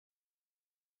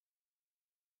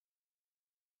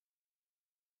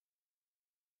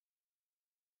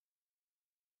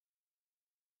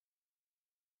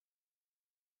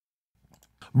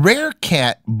Rare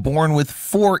cat born with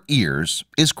 4 ears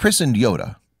is christened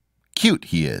Yoda. Cute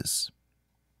he is.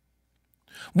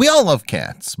 We all love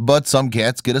cats, but some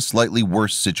cats get a slightly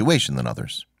worse situation than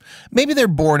others. Maybe they're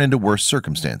born into worse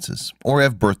circumstances or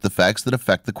have birth defects that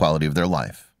affect the quality of their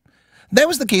life. That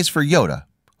was the case for Yoda,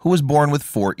 who was born with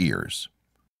 4 ears.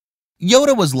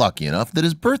 Yoda was lucky enough that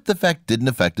his birth defect didn't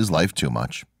affect his life too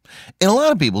much. In a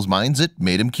lot of people's minds, it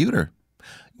made him cuter.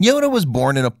 Yoda was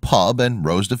born in a pub and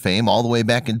rose to fame all the way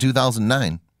back in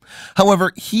 2009.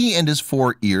 However, he and his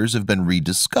 4 ears have been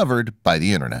rediscovered by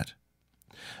the internet.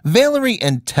 Valerie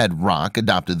and Ted Rock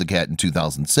adopted the cat in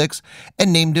 2006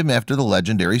 and named him after the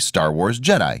legendary Star Wars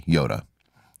Jedi Yoda.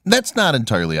 That's not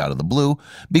entirely out of the blue,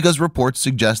 because reports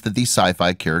suggest that the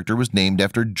sci-fi character was named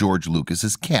after George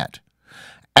Lucas's cat.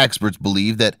 Experts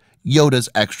believe that Yoda's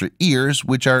extra ears,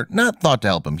 which are not thought to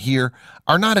help him hear,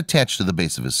 are not attached to the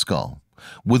base of his skull,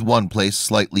 with one placed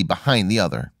slightly behind the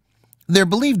other. They're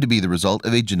believed to be the result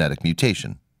of a genetic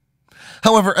mutation.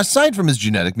 However, aside from his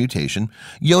genetic mutation,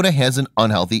 Yoda has an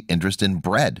unhealthy interest in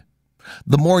bread.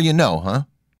 The more you know, huh?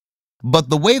 But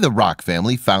the way the Rock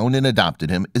family found and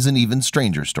adopted him is an even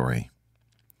stranger story.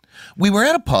 We were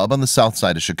at a pub on the south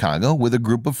side of Chicago with a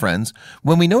group of friends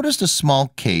when we noticed a small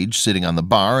cage sitting on the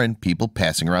bar and people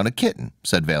passing around a kitten,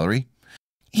 said Valerie.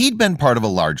 He'd been part of a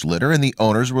large litter and the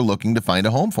owners were looking to find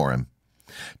a home for him.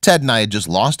 Ted and I had just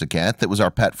lost a cat that was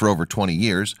our pet for over 20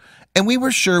 years, and we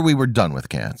were sure we were done with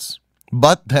cats.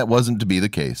 But that wasn't to be the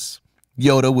case.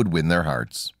 Yoda would win their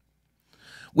hearts.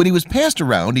 When he was passed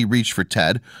around, he reached for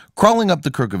Ted, crawling up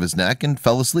the crook of his neck, and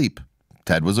fell asleep.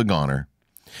 Ted was a goner.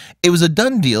 It was a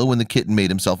done deal when the kitten made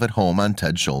himself at home on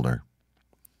Ted's shoulder.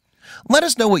 Let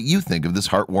us know what you think of this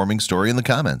heartwarming story in the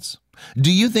comments.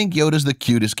 Do you think Yoda's the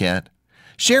cutest cat?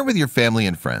 Share with your family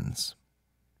and friends.